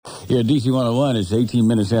Here at DC 101, it's 18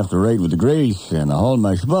 minutes after 8 with the Grease and the whole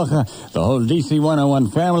mashbucha, the whole DC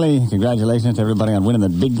 101 family. Congratulations to everybody on winning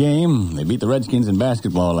that big game. They beat the Redskins in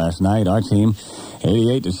basketball last night, our team,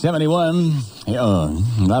 88-71. A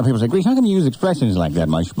lot of people say, Grease, how come you use expressions like that?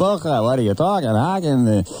 Mashbucha, what are you talking? How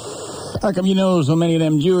come you know so many of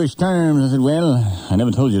them Jewish terms? I said, well, I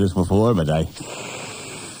never told you this before, but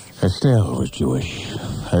Estelle was Jewish.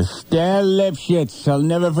 Estelle Lipshitz. I'll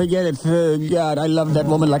never forget it. God, I love that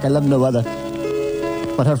woman like I love no other.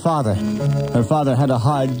 But her father had a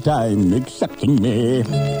hard time accepting me.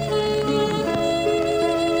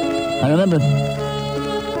 I remember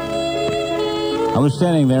I was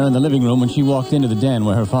standing there in the living room when she walked into the den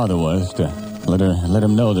where her father was to let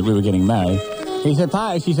him know that we were getting married. She said,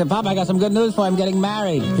 Papa, I got some good news for you. I'm getting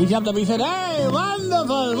married. He jumped up. He said, hey,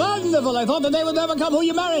 wonderful, wonderful. I thought the day would never come. Who are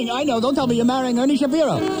you marrying? I know. Don't tell me you're marrying Ernie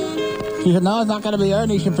Shapiro. She said, no, it's not going to be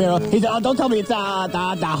Ernie Shapiro. He said, oh, don't tell me it's the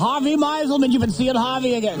Harvey Meiselman. You've been seeing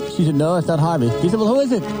Harvey again. She said, no, it's not Harvey. He said, well, who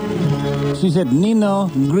is it? She said, Nino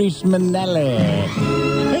Greasmanelli.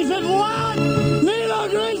 He said, what? Nino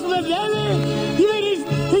Greasmanelli? You mean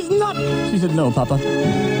he's not? She said, no, Papa.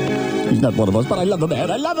 He's not one of us, but I love him,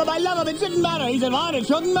 man. I love him. It shouldn't matter. He said, what? It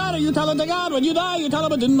shouldn't matter. You tell him to God. When you die, you tell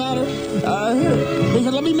him it didn't matter. He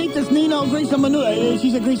said, let me meet this Nino Greasmanelli.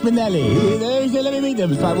 She said, Greasmanelli. He said, let me meet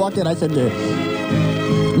him. So I walked in. I said,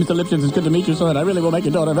 Mr. Lipshitz, it's good to meet you, sir, and I really will make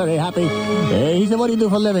your daughter very happy. He said, what do you do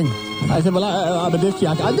for a living? I said, well, I'm a disc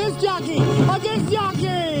jockey. A disc jockey! A disc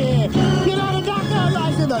jockey! You're not a doctor?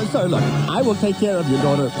 I said, no, sir, look, I will take care of your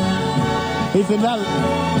daughter. He said, well,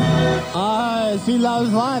 she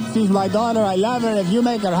loves what? She's my daughter. I love her. If you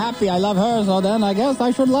make her happy, I love her. So then I guess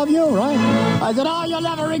I should love you, right? I said, oh, you'll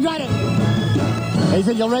never regret it. He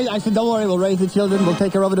said, you'll raise... I said, don't worry. We'll raise the children. We'll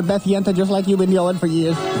take her over to Beth Yenta just like you've been yelling for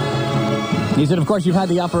years. He said, of course, you've had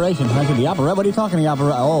the operation. I said, the operation? What are you talking the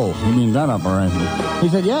operation? Oh, you mean that operation? He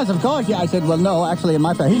said, yes, of course. Yeah. I said, well, no, actually, in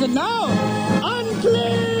my family. He said, no,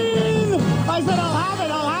 unclean. I said, I'll have it.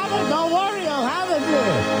 Don't worry, I'll have it.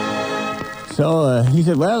 So he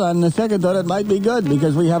said, well, on the second thought, it might be good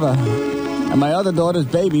because we have and my other daughter's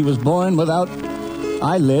baby was born without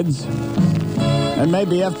eyelids. And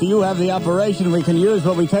maybe after you have the operation, we can use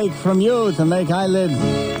what we take from you to make eyelids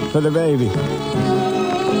for the baby.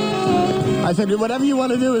 I said, whatever you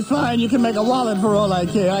want to do is fine. You can make a wallet for all I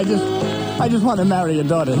care. I just want to marry your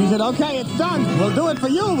daughter. He said, okay, it's done. We'll do it for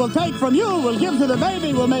you. We'll take from you. We'll give to the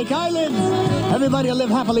baby. We'll make eyelids. Everybody will live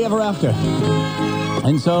happily ever after.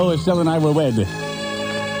 And so Estelle and I were wed.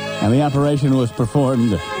 And the operation was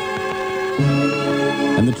performed.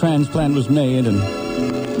 And the transplant was made. And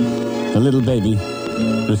the little baby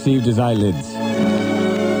received his eyelids.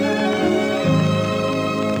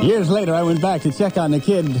 Years later, I went back to check on the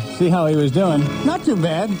kid, see how he was doing. Not too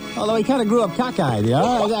bad, although he kind of grew up cockeyed, you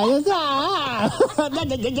know?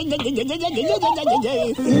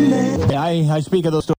 I speak of those stories.